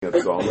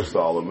Song of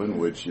Solomon,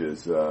 which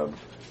is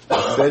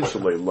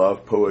essentially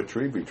love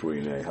poetry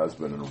between a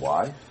husband and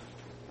wife.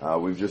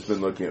 We've just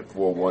been looking at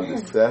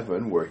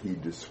 4:1-7, where he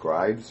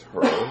describes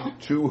her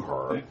to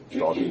her,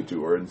 talking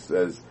to her, and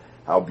says,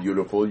 "How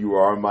beautiful you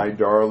are, my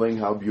darling,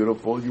 how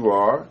beautiful you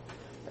are."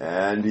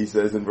 And he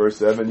says in verse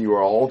 7, "You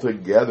are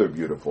altogether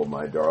beautiful,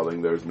 my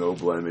darling, there's no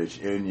blemish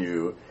in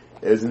you."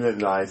 Isn't it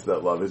nice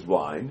that love is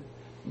blind?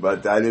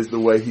 But that is the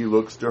way he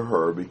looks to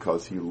her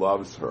because he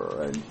loves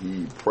her and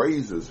he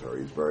praises her.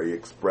 He's very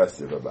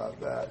expressive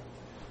about that.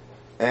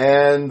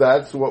 And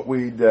that's what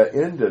we'd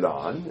ended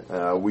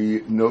on.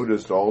 We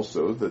noticed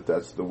also that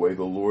that's the way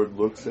the Lord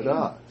looks at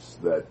us,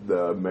 that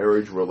the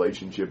marriage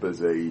relationship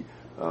is a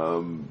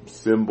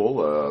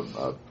symbol,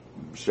 a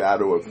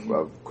shadow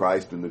of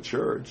Christ in the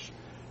church.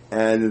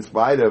 And in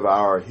spite of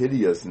our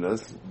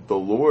hideousness, the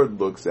Lord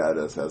looks at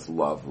us as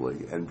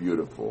lovely and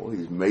beautiful.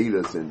 He's made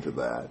us into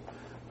that.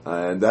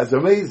 And that's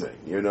amazing.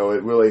 You know,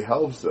 it really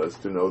helps us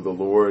to know the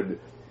Lord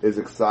is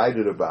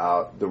excited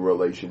about the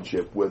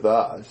relationship with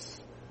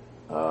us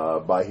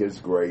by His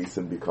grace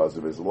and because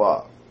of His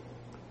love.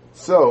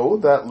 So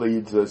that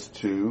leads us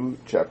to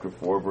chapter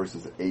 4,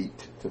 verses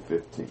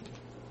 8-15.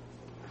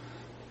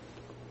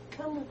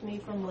 Come with me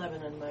from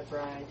Lebanon, my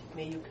bride.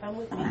 May you come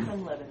with me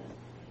from Lebanon.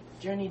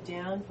 Journey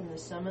down from the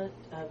summit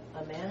of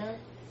Amana,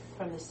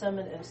 from the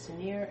summit of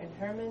Senir and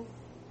Hermon,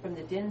 from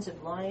the dens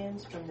of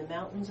lions, from the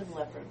mountains of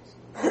leopards.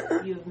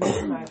 You have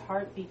made my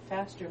heart beat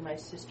faster, my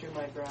sister,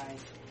 my bride.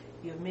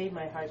 You have made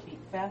my heart beat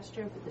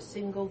faster with a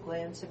single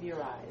glance of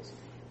your eyes,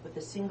 with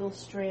a single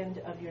strand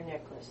of your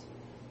necklace.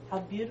 How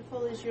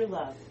beautiful is your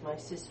love, my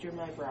sister,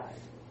 my bride.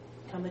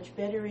 How much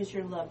better is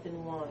your love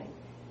than wine,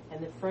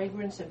 and the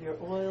fragrance of your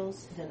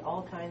oils than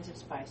all kinds of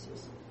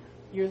spices.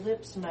 Your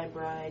lips, my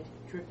bride,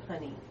 drip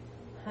honey.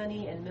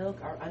 Honey and milk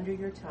are under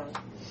your tongue,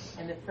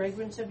 and the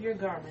fragrance of your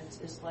garments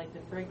is like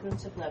the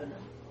fragrance of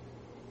Lebanon.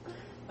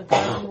 A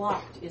garden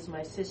locked is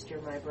my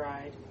sister, my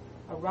bride,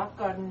 a rock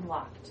garden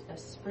locked, a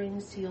spring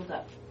sealed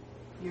up.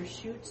 Your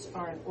shoots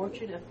are an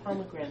orchard of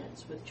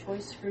pomegranates with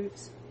choice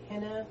fruits,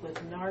 henna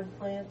with nard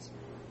plants,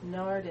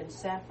 nard and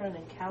saffron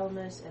and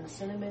calamus and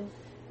cinnamon,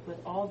 with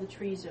all the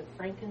trees of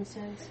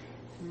frankincense,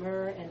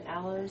 myrrh and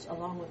aloes,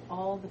 along with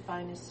all the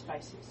finest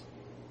spices.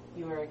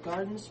 You are a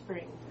garden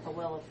spring, a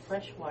well of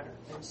fresh water,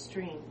 and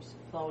streams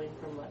flowing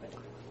from Lebanon.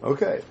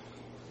 Okay.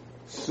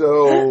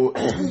 So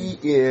he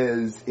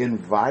is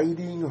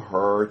inviting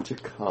her to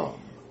come.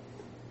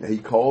 Now, he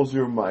calls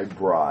her my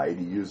bride.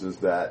 He uses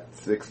that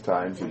 6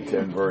 times in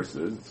 10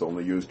 verses. It's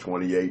only used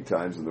 28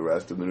 times in the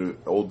rest of the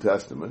Old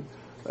Testament.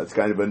 That's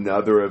kind of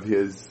another of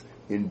his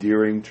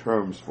endearing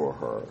terms for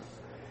her.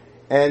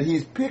 And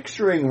he's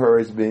picturing her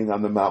as being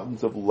on the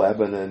mountains of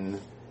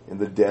Lebanon, in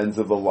the dens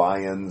of the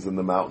lions and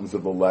the mountains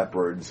of the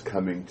leopards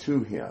coming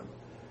to him.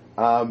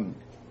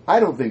 I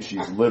don't think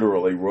she's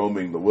literally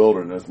roaming the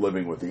wilderness,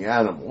 living with the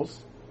animals,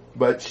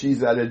 but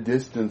she's at a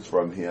distance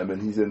from him,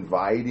 and he's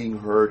inviting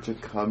her to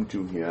come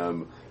to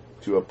him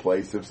to a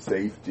place of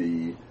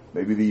safety.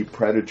 Maybe the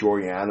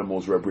predatory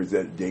animals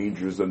represent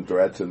dangers and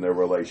threats in their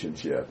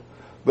relationship.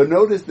 But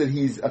notice that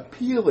he's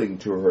appealing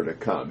to her to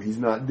come. He's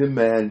not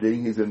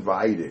demanding, he's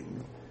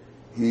inviting.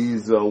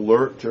 He's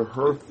alert to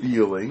her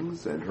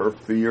feelings and her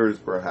fears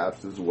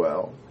perhaps as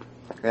well.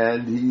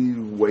 And he's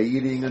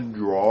waiting and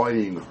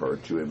drawing her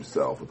to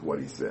himself with what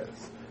he says.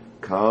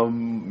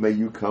 Come, may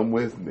you come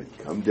with me.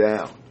 Come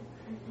down.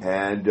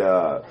 And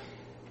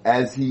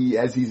as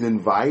he's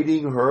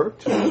inviting her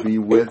to be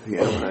with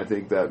him, and I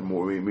think that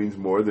means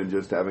more than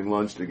just having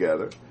lunch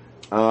together,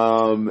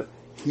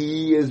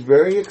 he is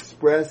very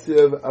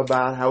expressive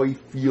about how he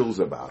feels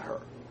about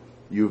her.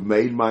 You've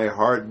made my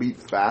heart beat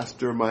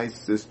faster, my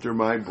sister,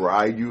 my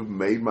bride. You've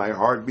made my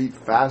heart beat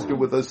faster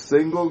with a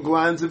single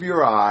glance of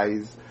your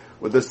eyes,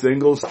 with a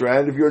single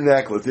strand of your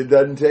necklace. It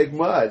doesn't take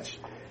much.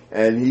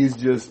 And he's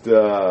just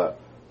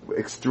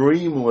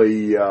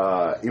extremely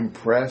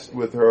impressed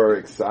with her,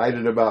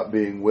 excited about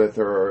being with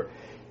her.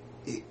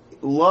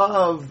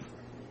 Love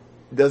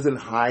doesn't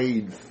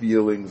hide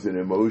feelings and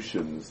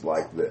emotions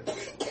like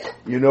this.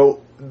 You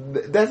know,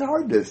 that's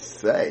hard to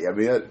say. I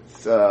mean,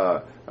 it's,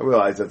 I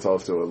realize that's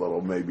also a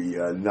little maybe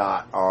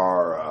not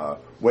our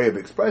way of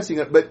expressing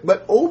it,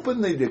 but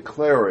openly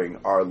declaring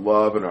our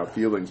love and our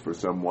feelings for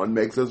someone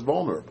makes us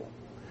vulnerable.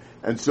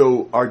 And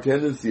so our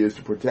tendency is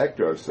to protect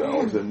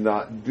ourselves and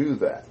not do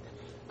that.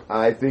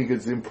 I think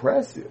it's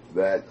impressive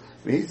that,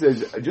 I mean, he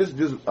says, just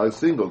a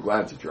single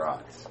glance at your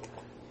eyes.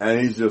 And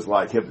he's just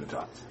like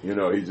hypnotized. You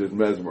know, he's just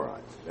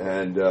mesmerized.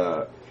 And,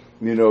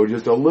 you know,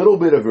 just a little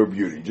bit of her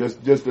beauty,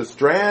 just a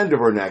strand of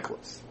her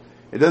necklace.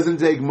 It doesn't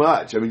take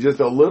much. I mean, just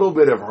a little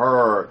bit of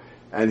her,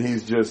 and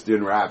he's just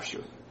in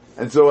rapture.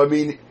 And so, I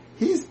mean,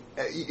 he's,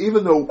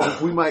 even though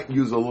we might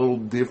use a little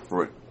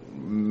different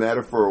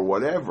metaphor or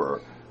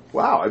whatever,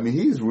 wow, I mean,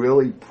 he's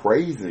really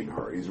praising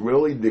her. He's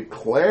really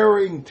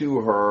declaring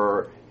to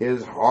her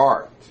his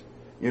heart.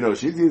 You know,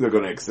 she's either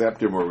going to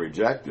accept him or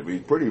reject him.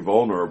 He's pretty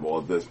vulnerable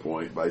at this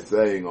point by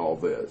saying all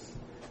this.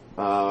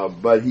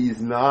 But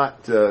he's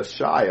not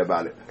shy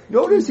about it.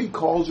 Notice he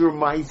calls her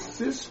my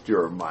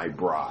sister, my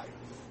bride.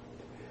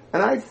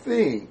 And I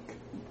think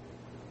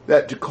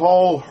that to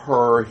call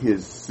her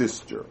his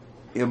sister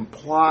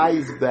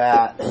implies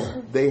that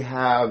they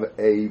have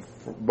a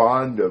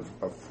bond of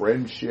a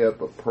friendship,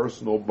 a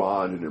personal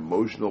bond, an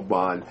emotional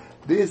bond.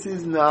 This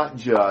is not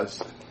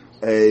just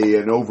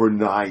an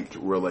overnight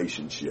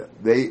relationship.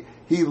 He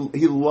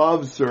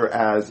loves her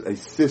as a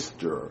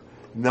sister,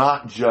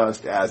 not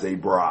just as a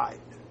bride.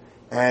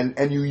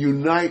 And you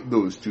unite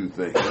those two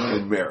things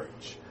in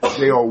marriage.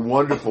 They are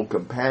wonderful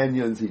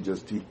companions. He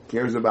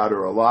cares about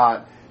her a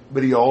lot,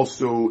 but he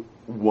also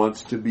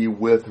wants to be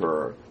with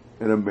her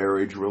in a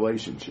marriage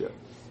relationship.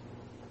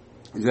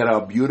 He said,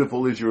 how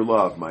beautiful is your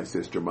love, my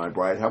sister, my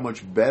bride. How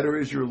much better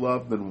is your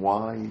love than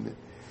wine,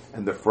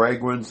 and the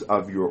fragrance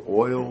of your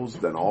oils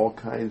than all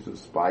kinds of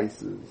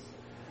spices.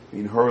 I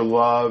mean, her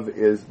love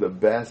is the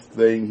best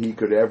thing he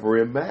could ever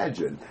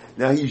imagine.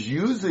 Now, he's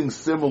using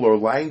similar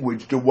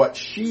language to what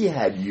she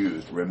had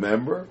used,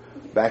 remember?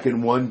 Back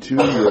in 1:2,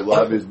 your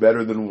love is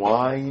better than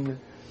wine,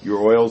 your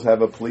oils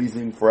have a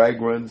pleasing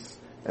fragrance,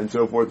 and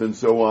so forth and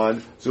so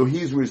on. So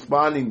he's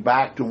responding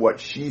back to what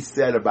she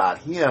said about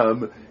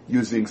him,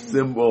 using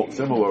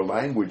similar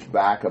language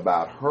back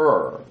about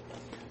her.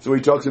 So he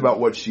talks about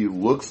what she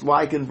looks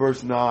like in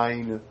verse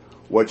 9,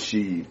 what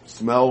she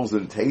smells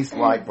and tastes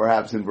like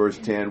perhaps in verse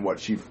 10, what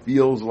she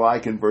feels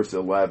like in verse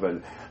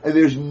 11. And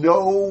there's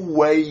no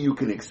way you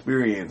can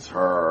experience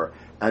her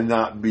and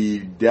not be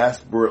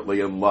desperately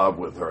in love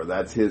with her.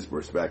 That's his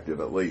perspective,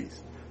 at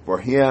least. For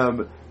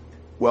him,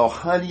 well,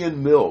 honey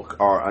and milk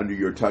are under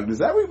your tongue. Does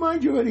that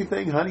remind you of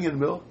anything, honey and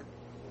milk?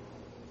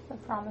 The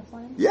promised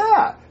land?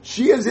 Yeah,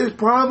 she is his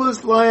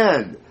promised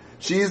land.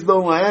 She's the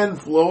land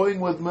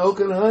flowing with milk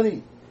and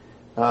honey.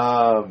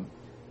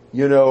 He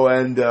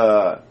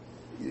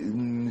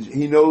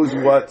knows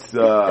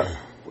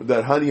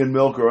that honey and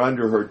milk are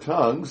under her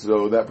tongue,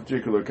 so that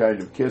particular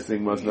kind of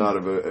kissing must not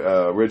have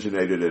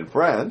originated in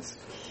France.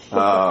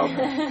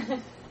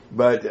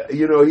 But,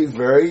 he's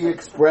very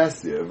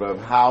expressive of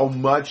how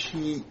much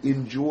he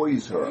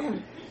enjoys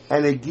her.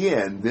 And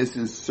again, this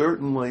is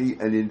certainly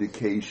an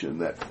indication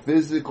that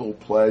physical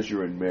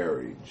pleasure in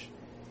marriage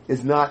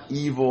is not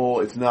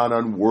evil, it's not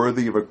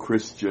unworthy of a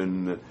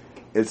Christian,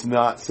 it's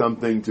not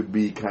something to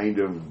be kind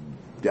of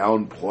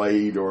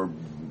downplayed or,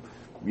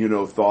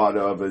 thought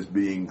of as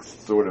being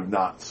sort of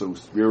not so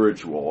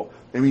spiritual.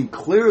 I mean,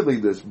 clearly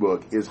this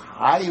book is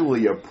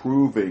highly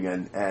approving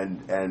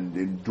and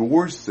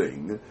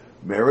endorsing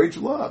marriage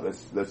love.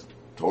 That's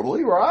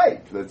totally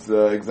right. That's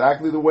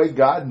exactly the way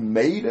God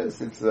made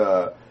us. It's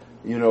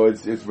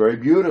it's very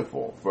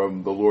beautiful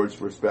from the Lord's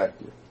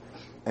perspective.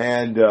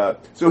 And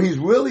so he's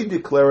really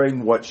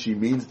declaring what she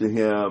means to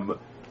him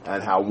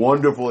and how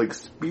wonderful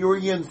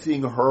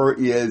experiencing her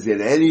is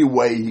in any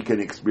way he can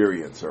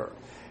experience her.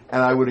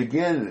 And I would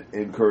again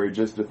encourage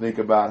us to think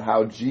about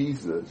how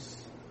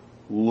Jesus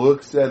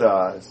looks at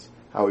us,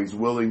 how he's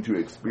willing to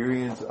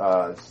experience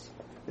us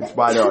in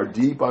spite of our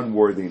deep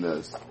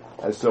unworthiness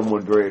as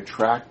someone very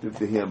attractive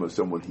to him, as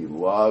someone he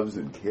loves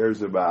and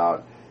cares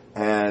about.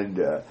 And,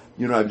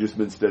 I've just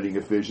been studying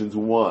Ephesians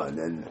 1,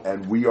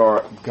 and we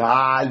are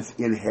God's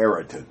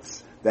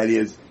inheritance. That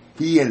is,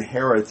 he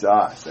inherits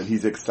us, and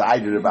he's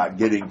excited about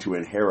getting to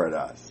inherit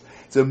us.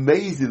 It's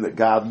amazing that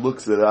God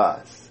looks at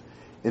us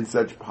in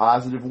such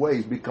positive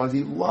ways because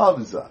he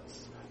loves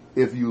us.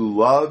 If you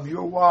love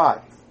your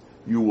wife,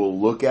 you will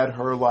look at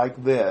her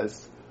like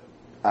this.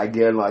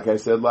 Again, like I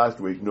said last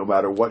week, no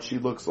matter what she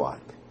looks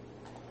like.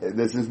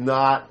 This is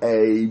not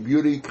a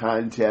beauty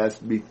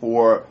contest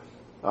before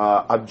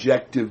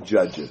objective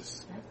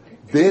judges.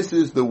 This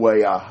is the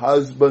way a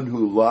husband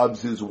who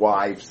loves his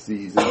wife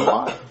sees his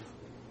wife.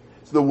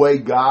 It's the way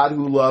God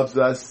who loves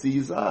us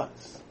sees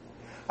us.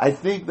 I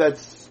think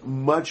that's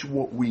much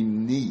what we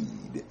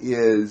need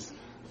is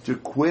to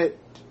quit,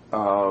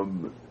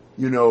 thinking,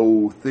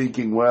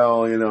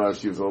 well,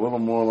 she's a little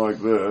more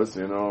like this,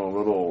 a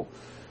little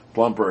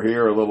plumper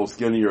here, a little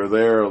skinnier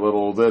there, a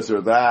little this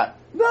or that.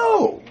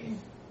 No!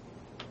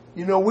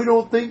 We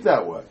don't think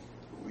that way.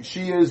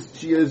 She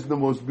is the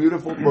most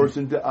beautiful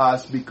person to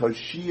us because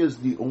she is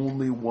the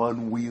only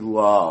one we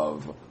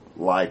love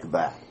like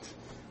that.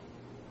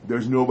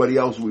 There's nobody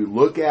else we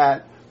look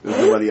at. There's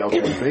nobody else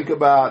we think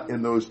about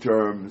in those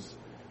terms.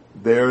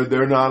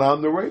 They're not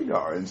on the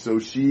radar. And so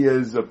she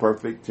is a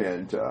perfect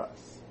 10 to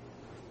us.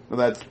 Well,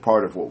 that's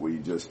part of what we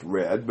just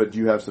read, but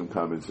you have some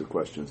comments or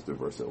questions to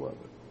verse 11.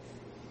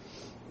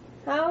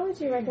 How would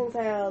you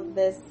reconcile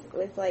this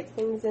with,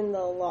 things in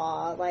the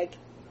law?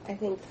 I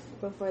think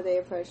before they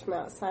approached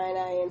Mount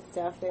Sinai and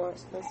stuff, they weren't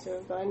supposed to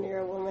have gone near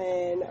a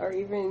woman, or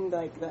even,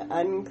 the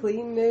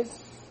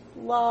uncleanness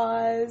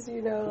laws,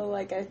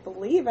 I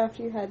believe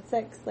after you had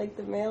sex,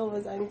 the male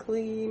was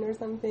unclean or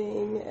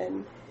something,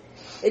 and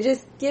it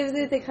just gives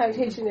it the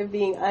connotation of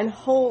being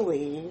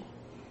unholy.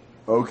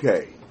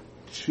 Okay,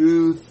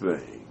 two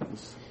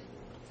things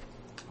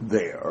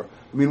there.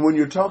 I mean, when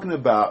you're talking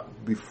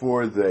about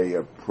before they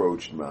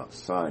approached Mount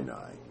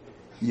Sinai,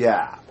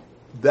 yeah,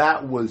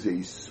 that was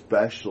a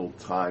special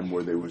time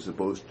where they were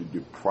supposed to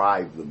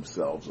deprive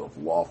themselves of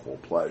lawful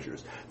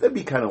pleasures. That'd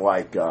be kind of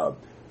like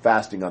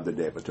fasting on the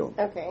Day of Atonement.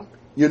 Okay.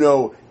 You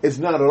know, it's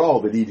not at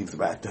all that eating's a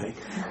bad thing.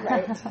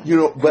 Right. You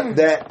know, but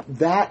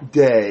that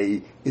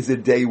day is a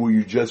day where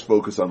you just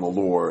focus on the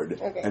Lord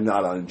and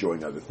not on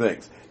enjoying other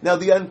things. Now,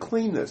 the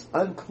uncleanness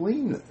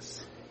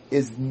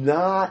is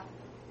not,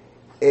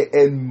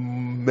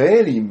 in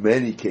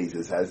many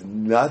cases, has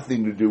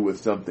nothing to do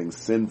with something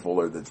sinful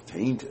or that's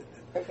tainted.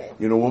 Okay.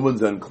 You know, a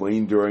woman's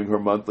unclean during her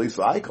monthly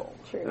cycle.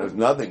 True. There's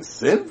nothing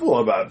sinful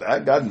about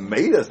that. God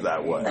made us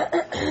that way.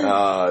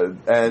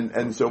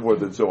 And so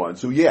forth and so on.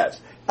 So yes,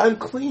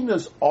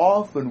 uncleanness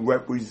often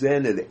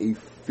represented a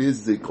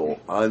physical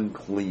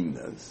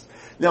uncleanness.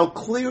 Now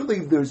clearly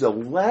there's a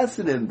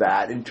lesson in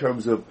that in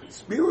terms of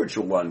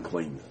spiritual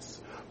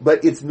uncleanness.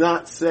 But it's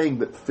not saying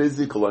that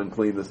physical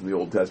uncleanness in the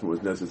Old Testament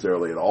was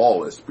necessarily at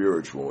all a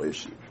spiritual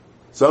issue.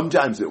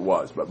 Sometimes it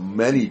was, but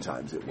many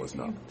times it was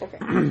not. Okay.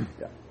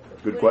 Yeah.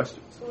 Good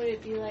question. Would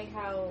it be like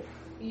how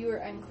you were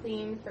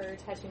unclean for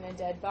touching a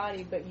dead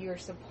body, but you were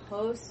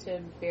supposed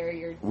to bury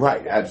your dead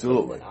Right, relatives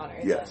absolutely. and honor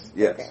Yes, them?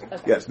 yes,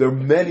 Okay. yes. There are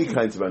many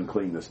kinds of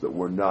uncleanness that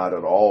were not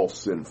at all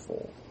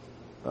sinful.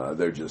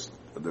 They're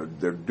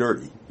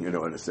dirty, you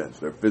know, in a sense.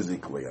 They're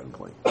physically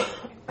unclean.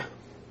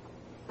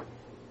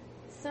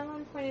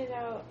 Someone pointed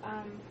out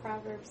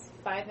Proverbs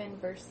 5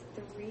 and verse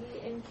 3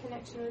 in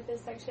connection with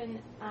this section.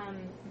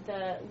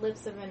 The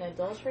lips of an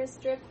adulteress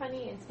drip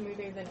honey, and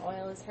smoother than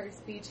oil is her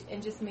speech,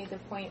 and just made the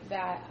point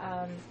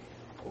that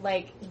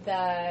like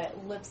the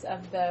lips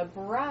of the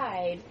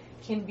bride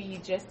can be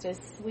just as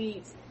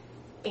sweet,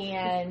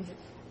 and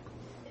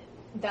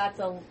that's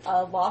a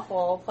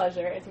lawful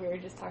pleasure, as we were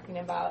just talking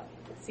about.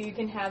 So you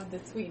can have the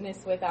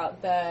sweetness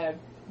without the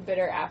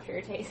bitter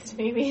aftertaste,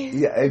 maybe.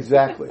 Yeah,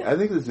 exactly. I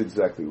think that's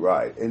exactly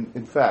right. And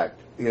in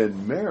fact,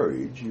 in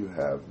marriage, you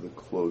have the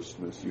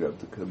closeness, you have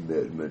the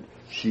commitment.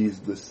 She's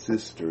the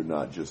sister,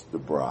 not just the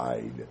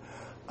bride.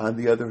 On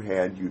the other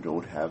hand, you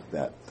don't have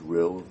that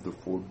thrill of the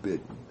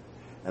forbidden.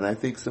 And I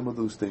think some of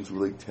those things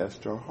really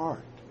test our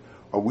heart.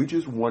 Are we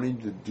just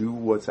wanting to do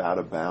what's out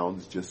of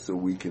bounds just so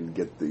we can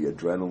get the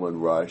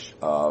adrenaline rush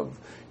of,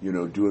 you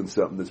know, doing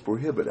something that's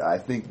prohibited? I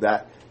think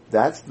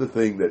that's the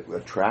thing that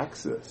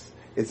attracts us.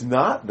 It's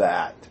not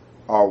that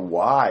our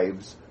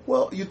wives,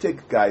 well, you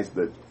take guys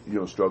that, you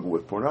know, struggle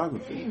with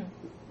pornography.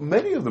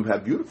 Many of them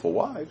have beautiful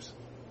wives.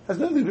 It has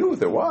nothing to do with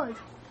their wife.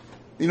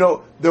 You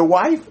know, their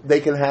wife they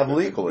can have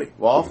legally,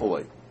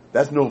 lawfully.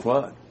 That's no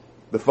fun.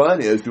 The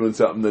fun is doing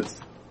something that's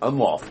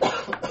unlawful.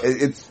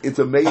 It's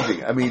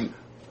amazing. I mean,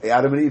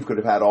 Adam and Eve could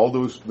have had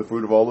the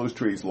fruit of all those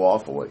trees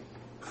lawfully.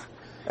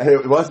 And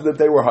it wasn't that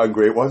they were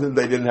hungry. It wasn't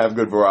that they didn't have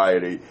good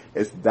variety.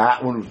 It's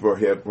that one was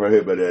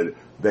prohibited.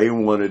 They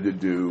wanted to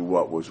do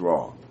what was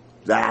wrong.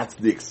 That's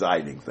the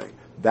exciting thing.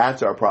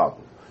 That's our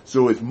problem.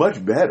 So it's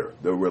much better.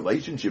 The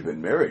relationship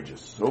in marriage is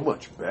so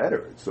much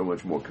better. It's so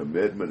much more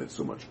commitment. It's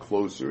so much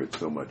closer. It's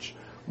so much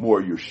more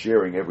you're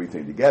sharing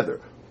everything together.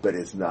 But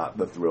it's not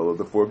the thrill of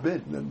the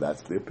forbidden, and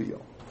that's the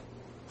appeal.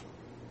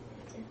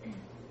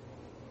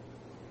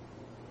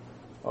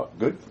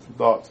 Good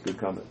thoughts, good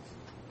comments.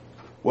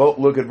 Well,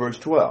 look at verse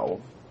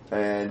 12,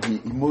 and he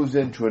moves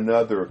into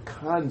another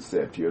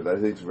concept here that I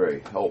think is very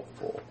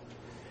helpful.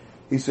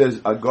 He says,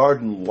 a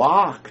garden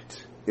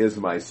locked is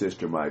my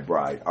sister, my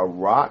bride. A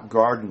rock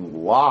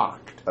garden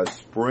locked, a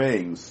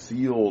spring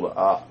sealed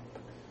up.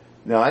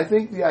 Now, I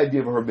think the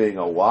idea of her being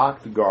a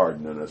locked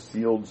garden and a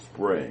sealed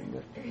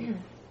spring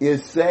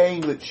is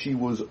saying that she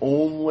was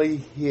only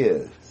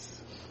his.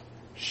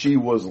 She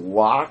was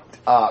locked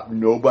up.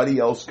 Nobody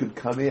else could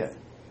come in.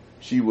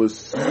 She was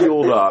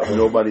sealed up.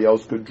 Nobody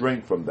else could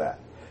drink from that.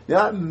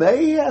 Now, it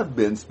may have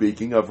been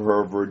speaking of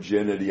her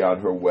virginity on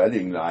her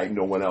wedding night.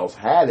 No one else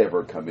had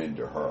ever come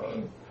into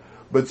her.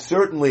 But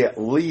certainly, at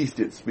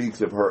least, it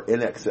speaks of her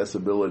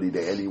inaccessibility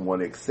to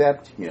anyone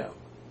except him.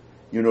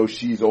 You know,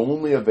 she's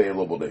only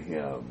available to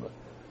him.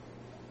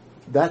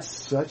 That's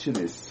such an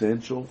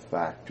essential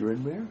factor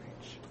in marriage.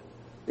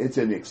 It's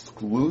an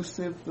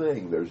exclusive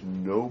thing. There's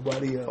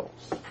nobody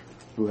else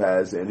who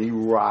has any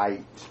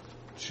right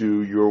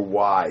to your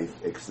wife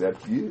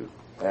except you,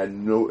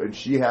 and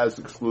she has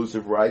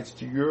exclusive rights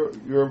to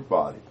your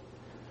body.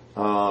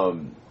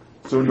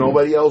 So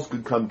nobody else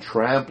could come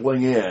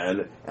trampling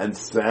in and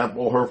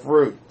sample her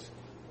fruit.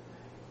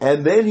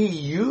 And then he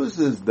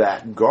uses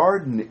that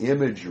garden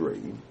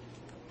imagery,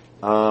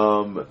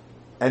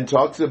 and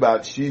talks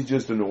about she's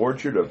just an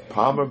orchard of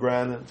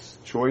pomegranates,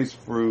 choice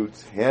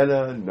fruits,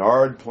 henna,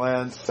 nard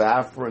plants,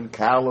 saffron,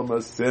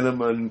 calamus,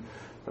 cinnamon,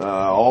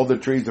 all the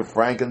trees of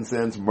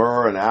frankincense,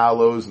 myrrh, and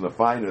aloes, and the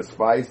finest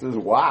spices.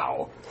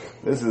 Wow.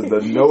 This is the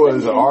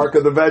Noah's Ark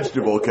of the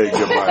vegetable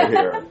kingdom right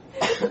here.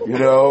 You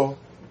know,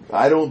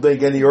 I don't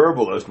think any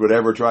herbalist would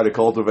ever try to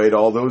cultivate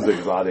all those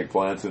exotic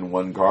plants in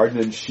one garden,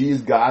 and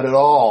she's got it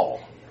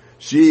all.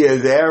 She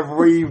is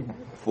every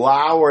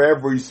flower,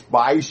 every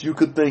spice you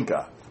could think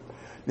of.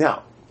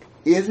 Now,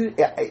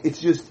 it's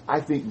just,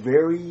 I think,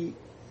 very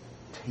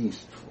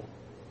tasteful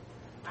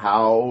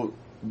how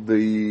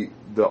the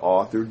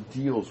author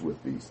deals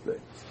with these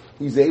things.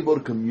 He's able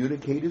to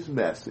communicate his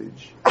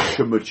message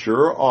to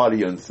mature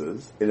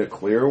audiences in a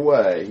clear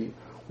way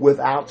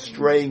without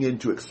straying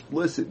into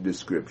explicit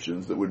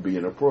descriptions that would be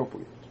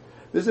inappropriate.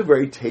 This is a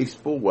very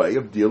tasteful way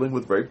of dealing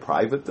with very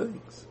private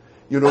things.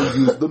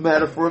 Use the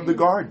metaphor of the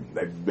garden.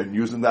 They've been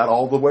using that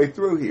all the way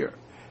through here.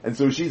 And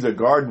so she's a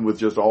garden with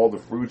just all the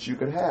fruits you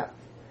could have.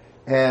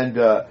 And,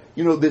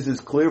 this is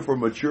clear for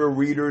mature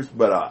readers,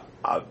 but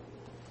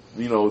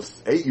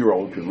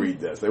 8-year-old could read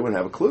this. They wouldn't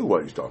have a clue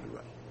what he's talking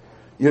about.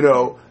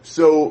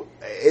 So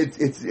it's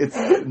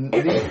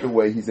neat the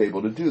way he's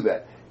able to do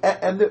that.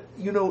 And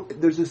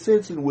there's a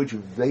sense in which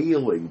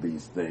veiling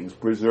these things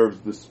preserves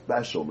the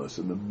specialness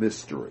and the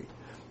mystery.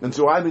 And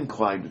so I'm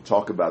inclined to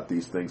talk about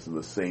these things in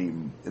the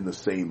same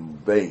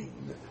vein.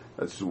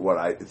 That's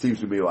it seems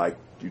to me like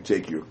you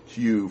take your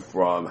cue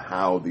from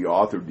how the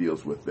author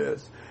deals with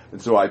this. And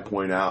so I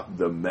point out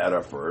the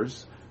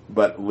metaphors,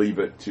 but leave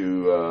it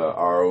to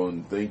our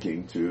own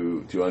thinking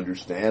to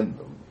understand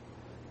them.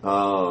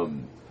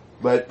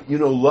 But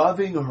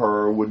loving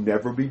her would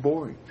never be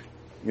boring.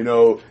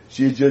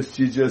 She's just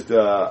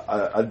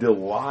a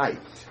delight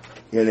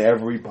in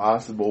every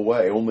possible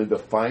way. Only the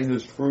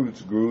finest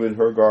fruits grew in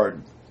her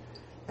garden.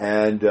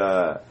 And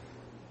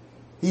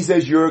he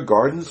says, you're a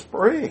garden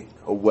spring,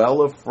 a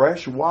well of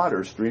fresh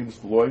water, streams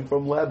flowing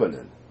from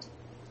Lebanon,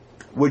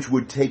 which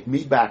would take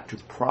me back to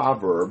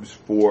Proverbs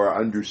for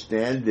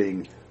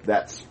understanding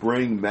that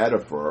spring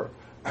metaphor.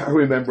 I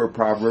remember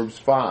Proverbs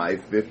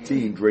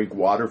 5:15, drink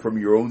water from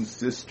your own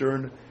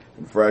cistern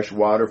and fresh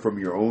water from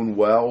your own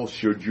well.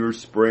 Should your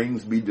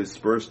springs be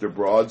dispersed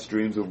abroad,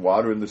 streams of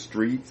water in the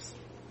streets?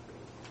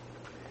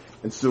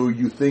 And so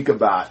you think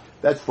about,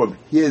 that's from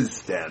his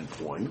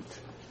standpoint,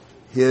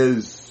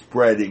 his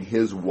spreading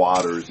his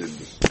waters in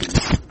the streets.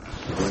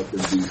 Let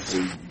them be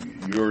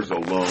for yours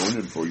alone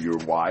and for your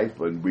wife,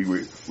 and we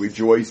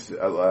rejoice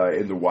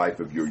in the wife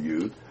of your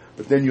youth.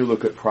 But then you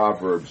look at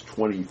Proverbs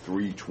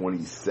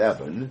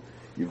 23:27.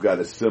 You've got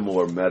a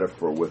similar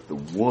metaphor with the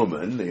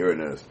woman here in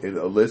an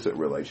illicit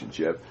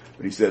relationship.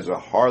 But he says a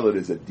harlot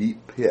is a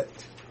deep pit,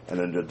 and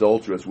an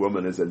adulterous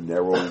woman is a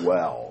narrow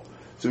well.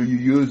 So you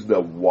use the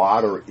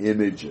water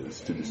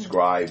images to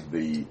describe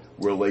the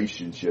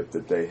relationship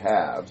that they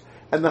have.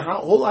 And the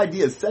whole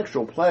idea of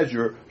sexual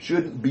pleasure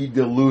shouldn't be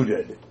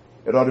diluted.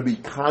 It ought to be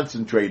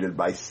concentrated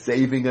by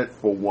saving it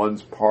for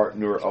one's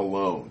partner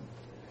alone.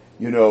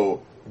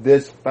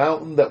 This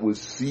fountain that was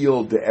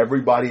sealed to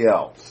everybody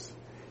else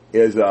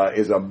is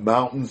a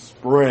mountain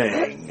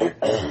spring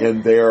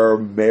in their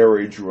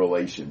marriage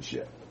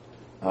relationship.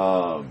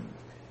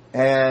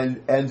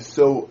 And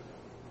so,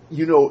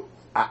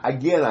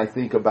 again, I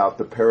think about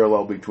the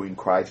parallel between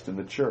Christ and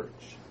the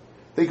church.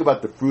 Think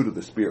about the fruit of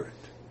the Spirit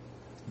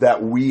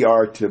that we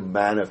are to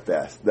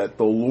manifest, that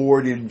the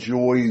Lord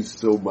enjoys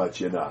so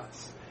much in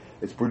us.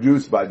 It's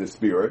produced by the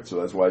Spirit,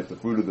 so that's why it's the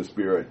fruit of the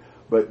Spirit.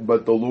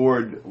 But the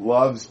Lord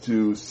loves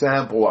to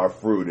sample our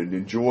fruit and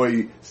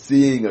enjoy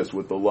seeing us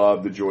with the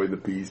love, the joy, the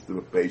peace,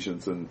 the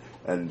patience, and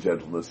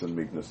gentleness and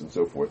meekness and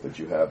so forth that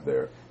you have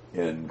there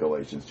in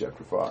Galatians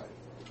chapter 5.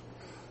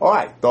 All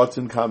right, thoughts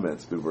and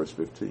comments through verse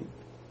 15.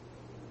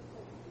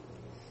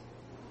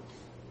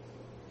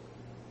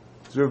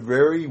 These are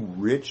very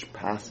rich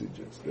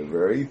passages. They're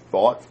very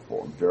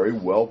thoughtful, very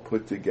well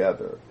put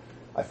together.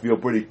 I feel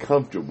pretty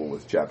comfortable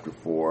with chapter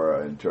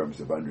 4 in terms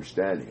of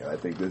understanding it. I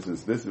think this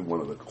is one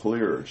of the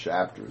clearer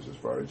chapters as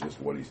far as just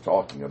what he's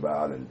talking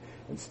about and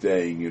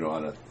staying,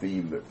 on a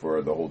theme that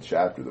for the whole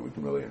chapter that we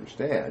can really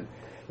understand.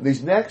 And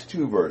these next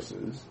two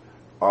verses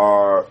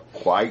are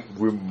quite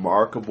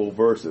remarkable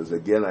verses.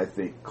 Again, I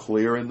think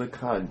clear in the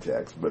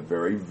context, but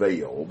very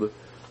veiled.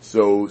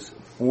 So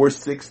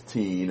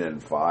 4:16 and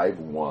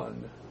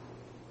 5:1.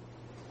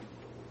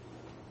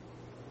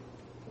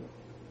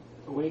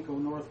 Awake, O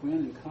north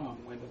wind, and come,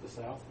 wind of the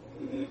south.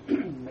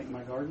 Make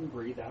my garden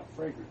breathe out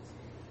fragrance.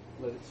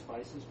 Let its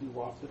spices be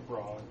wafted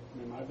abroad.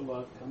 May my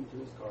beloved come to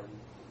his garden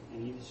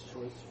and eat his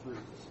choice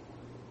fruits.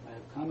 I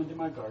have come into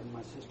my garden,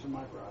 my sister,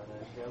 my bride. I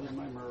have gathered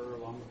my myrrh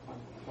along with my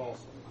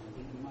balsam. I have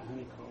eaten my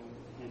honeycomb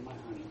and my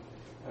honey.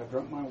 I have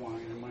drunk my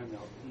wine and my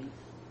milk. Eat,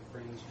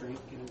 friends, drink,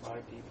 and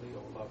imbibe deeply,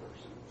 O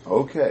lovers.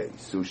 Okay,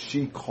 so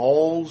she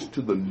calls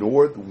to the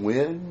north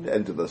wind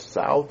and to the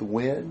south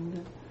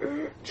wind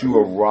to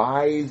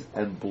arise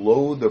and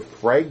blow the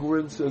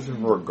fragrances of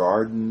her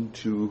garden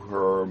to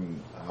her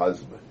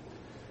husband.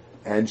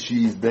 And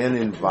she's then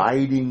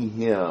inviting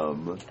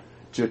him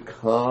to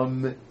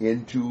come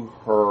into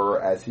her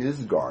as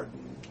his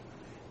garden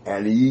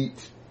and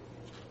eat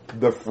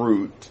the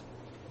fruit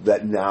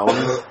that now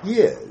is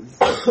his.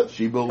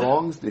 She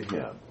belongs to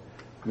him.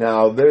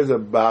 Now, there's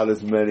about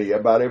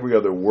every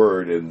other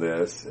word in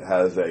this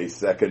has a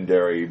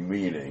secondary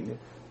meaning.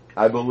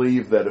 I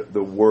believe that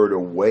the word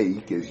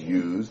awake is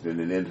used in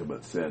an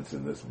intimate sense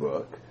in this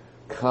book.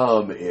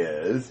 Come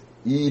is,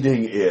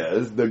 eating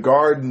is, the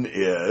garden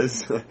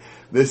is.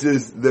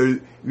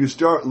 You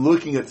start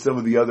looking at some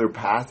of the other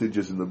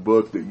passages in the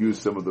book that use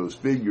some of those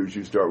figures,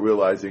 you start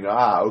realizing,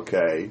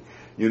 okay,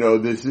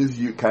 This is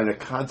you kind of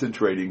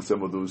concentrating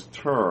some of those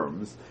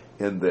terms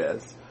in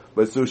this.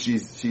 But so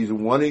she's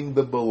wanting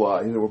the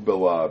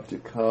beloved to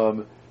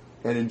come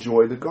and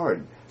enjoy the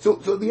garden. So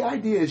the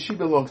idea is she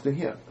belongs to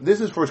him.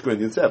 This is 1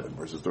 Corinthians 7,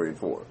 verses 3 and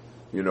 4.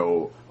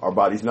 Our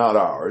body's not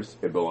ours;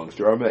 it belongs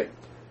to our mate.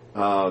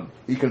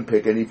 He can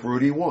pick any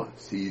fruit he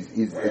wants.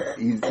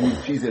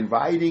 She's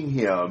inviting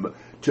him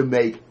to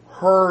make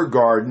her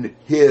garden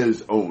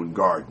his own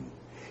garden.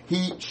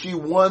 She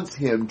wants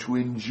him to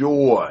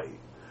enjoy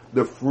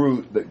the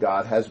fruit that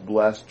God has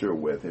blessed her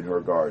with in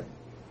her garden.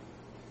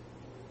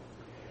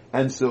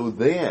 And so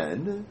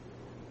then,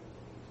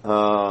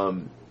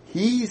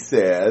 he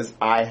says,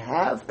 I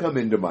have come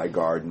into my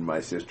garden,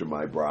 my sister,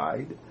 my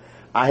bride.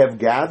 I have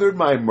gathered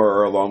my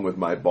myrrh along with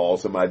my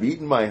balsam. I've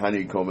eaten my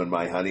honeycomb and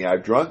my honey.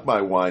 I've drunk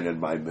my wine and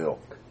my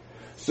milk.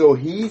 So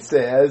he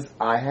says,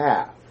 I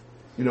have.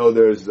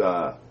 There's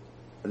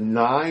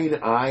 9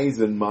 I's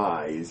and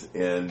my's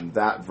in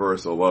that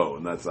verse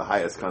alone. That's the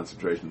highest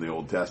concentration in the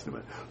Old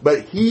Testament.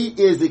 But he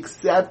is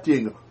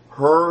accepting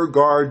her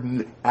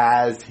garden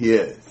as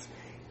his.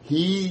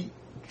 He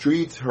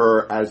treats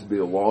her as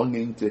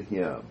belonging to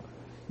him.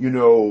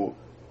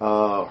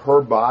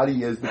 Her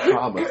body is the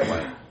promised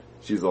land.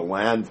 She's a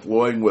land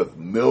flowing with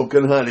milk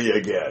and honey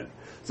again.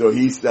 So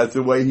that's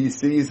the way he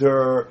sees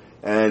her,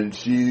 and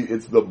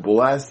it's the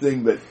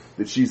blessing that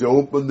she's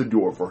opened the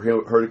door for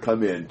her to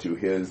come into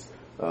his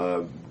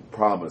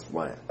promised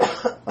land.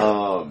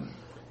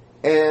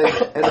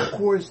 And of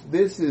course,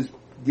 this is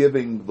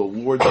giving the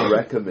Lord's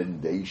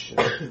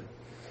recommendation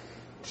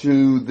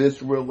to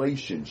this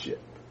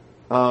relationship.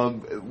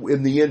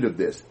 In the end of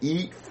this,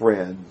 eat,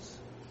 friends,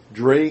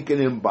 drink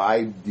and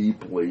imbibe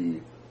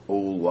deeply, O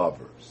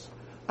lovers.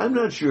 I'm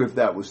not sure if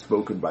that was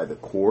spoken by the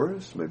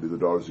chorus, maybe the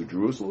Daughters of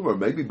Jerusalem, or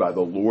maybe by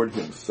the Lord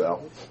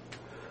himself.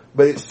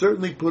 But it's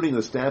certainly putting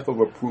a stamp of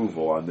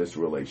approval on this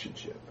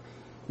relationship.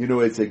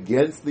 It's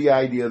against the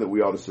idea that we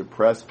ought to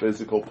suppress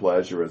physical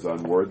pleasure as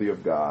unworthy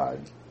of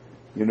God.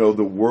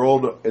 The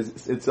world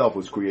itself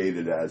was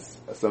created as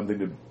something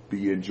to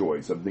be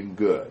enjoyed, something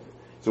good.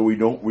 So we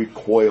don't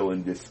recoil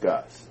in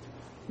disgust.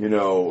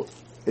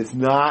 It's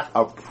not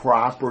a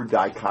proper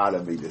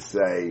dichotomy to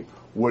say,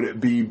 would it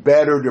be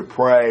better to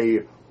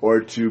pray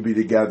or to be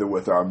together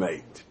with our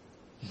mate?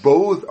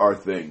 Both are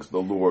things the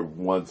Lord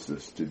wants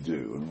us to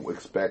do and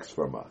expects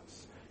from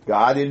us.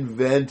 God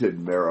invented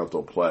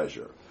marital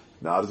pleasure,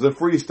 not as a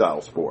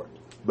freestyle sport,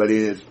 but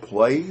in its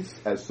place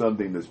as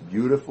something that's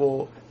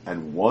beautiful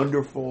and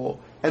wonderful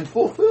and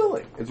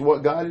fulfilling. It's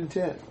what God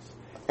intends.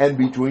 And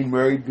between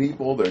married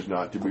people, there's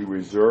not to be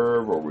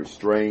reserve or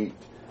restraint.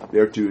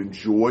 They're to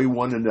enjoy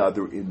one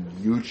another in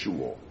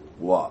mutual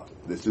love.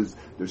 There's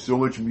so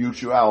much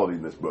mutuality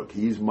in this book.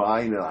 He's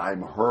mine and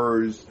I'm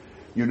hers.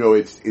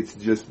 It's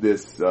just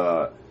this,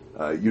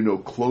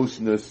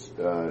 closeness,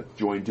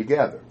 joined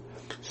together.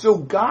 So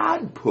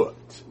God put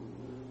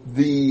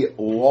the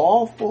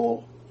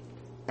lawful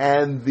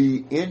and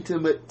the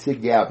intimate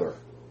together.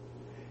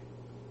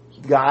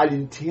 God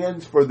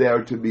intends for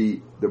there to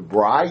be the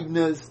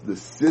brideness, the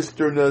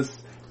sisterness,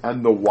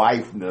 and the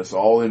wifeness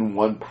all in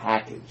one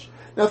package.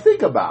 Now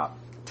think about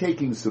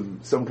taking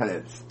some kind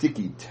of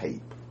sticky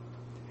tape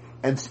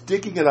and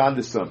sticking it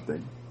onto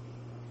something,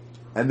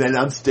 and then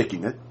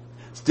unsticking it,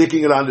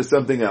 sticking it onto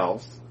something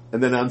else,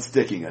 and then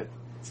unsticking it,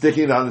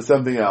 sticking it onto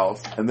something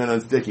else, and then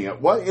unsticking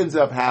it. What ends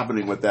up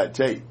happening with that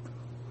tape?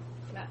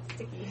 Not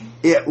sticky.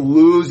 It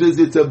loses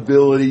its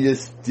ability to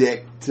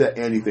stick to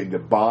anything, to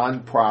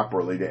bond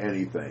properly to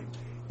anything.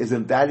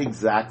 Isn't that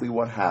exactly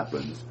what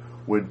happens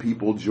when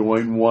people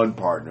join one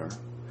partner?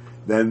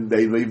 Then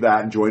they leave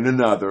that and join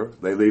another.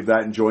 They leave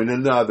that and join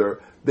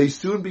another. They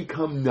soon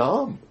become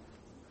numb.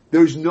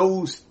 There's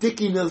no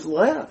stickiness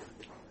left.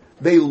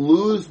 They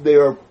lose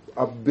their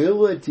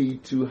ability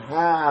to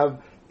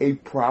have a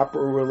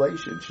proper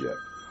relationship.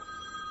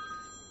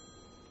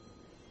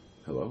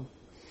 Hello?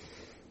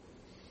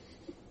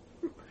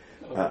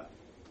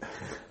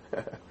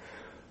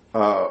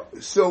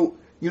 So,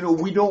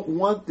 we don't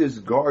want this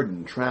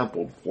garden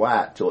trampled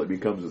flat till it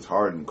becomes as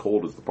hard and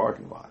cold as the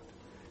parking lot.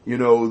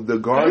 The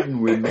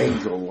garden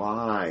remains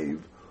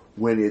alive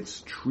when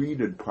it's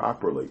treated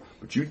properly.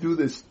 But you do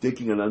this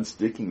sticking and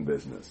unsticking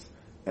business,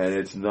 and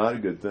it's not a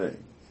good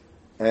thing.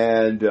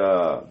 And,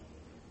 I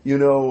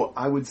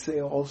would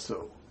say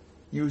also,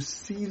 you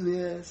see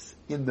this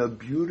in the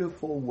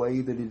beautiful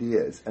way that it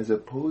is, as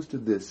opposed to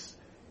this,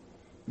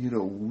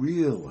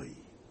 really,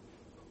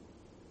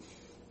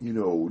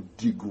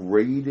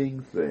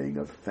 degrading thing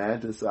of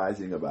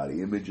fantasizing about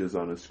images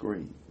on a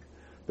screen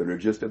that are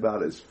just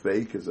about as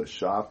fake as a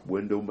shop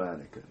window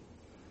mannequin.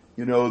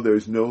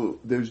 There's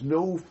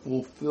no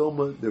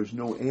fulfillment, there's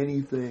no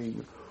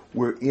anything.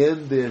 We're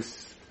in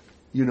this,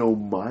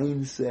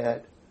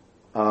 mindset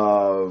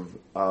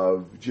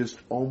of just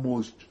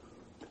almost,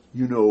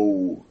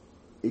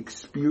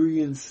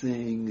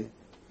 experiencing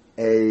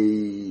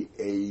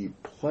a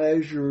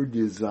pleasure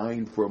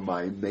designed for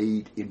my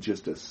mate in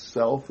just a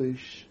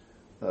selfish,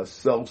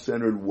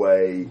 self-centered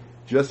way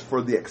just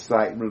for the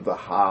excitement of the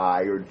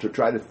high or to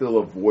try to fill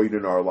a void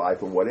in our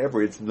life or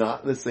whatever. It's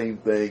not the same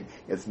thing.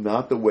 It's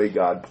not the way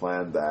God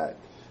planned that.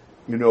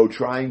 You know,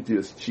 trying to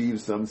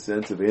achieve some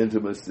sense of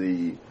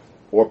intimacy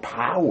or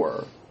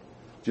power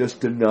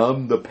just to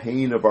numb the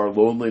pain of our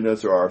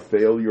loneliness or our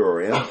failure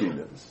or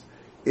emptiness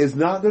is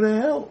not going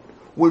to help.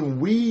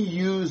 When we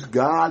use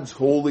God's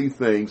holy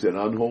things in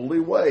unholy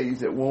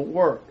ways, it won't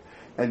work.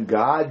 And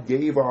God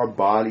gave our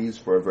bodies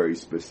for a very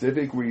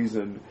specific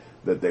reason,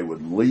 that they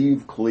would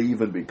leave,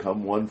 cleave, and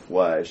become one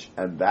flesh,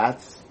 and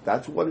that's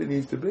what it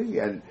needs to be.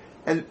 And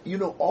you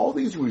know, all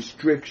these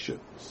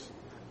restrictions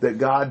that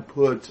God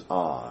puts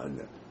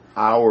on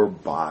our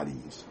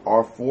bodies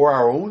are for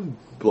our own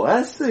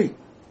blessing.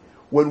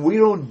 When we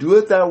don't do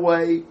it that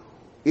way,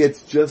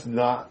 it's just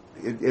not,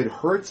 it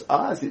hurts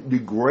us, it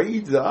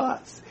degrades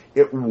us,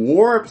 it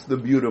warps the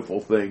beautiful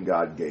thing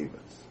God gave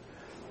us.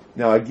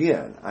 Now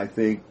again, I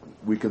think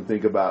we can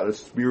think about a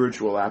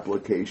spiritual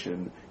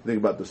application. Think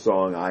about the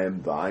song, I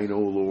am thine, O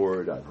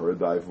Lord, I've heard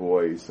thy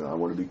voice, and I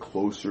want to be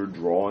closer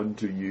drawn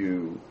to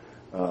you.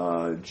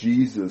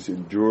 Jesus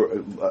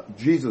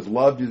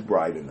loved his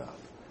bride enough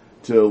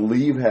to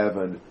leave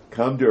heaven,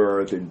 come to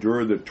earth,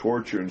 endure the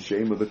torture and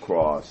shame of the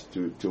cross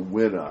to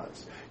win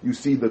us. You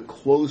see the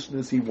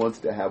closeness he wants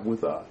to have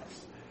with us.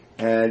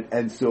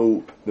 And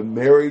so the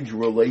marriage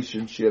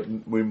relationship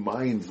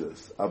reminds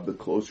us of the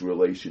close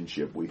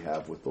relationship we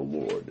have with the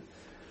Lord.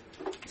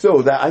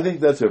 So I think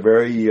that's a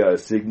very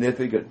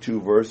significant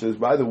 2 verses.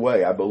 By the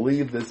way, I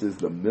believe this is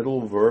the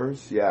middle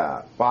verse.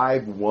 Yeah,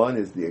 5:1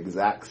 is the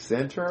exact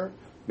center.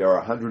 There are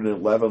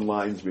 111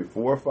 lines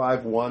before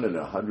 5:1 and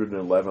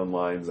 111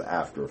 lines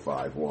after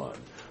 5:1.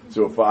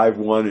 So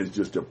 5:1 is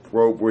just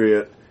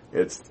appropriate.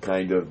 It's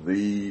kind of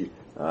the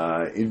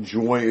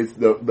it's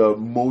the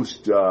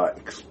most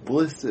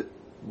explicit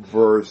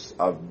verse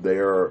of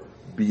their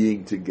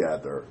being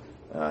together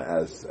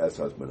as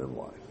husband and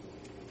wife.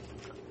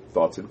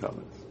 Thoughts and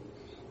comments?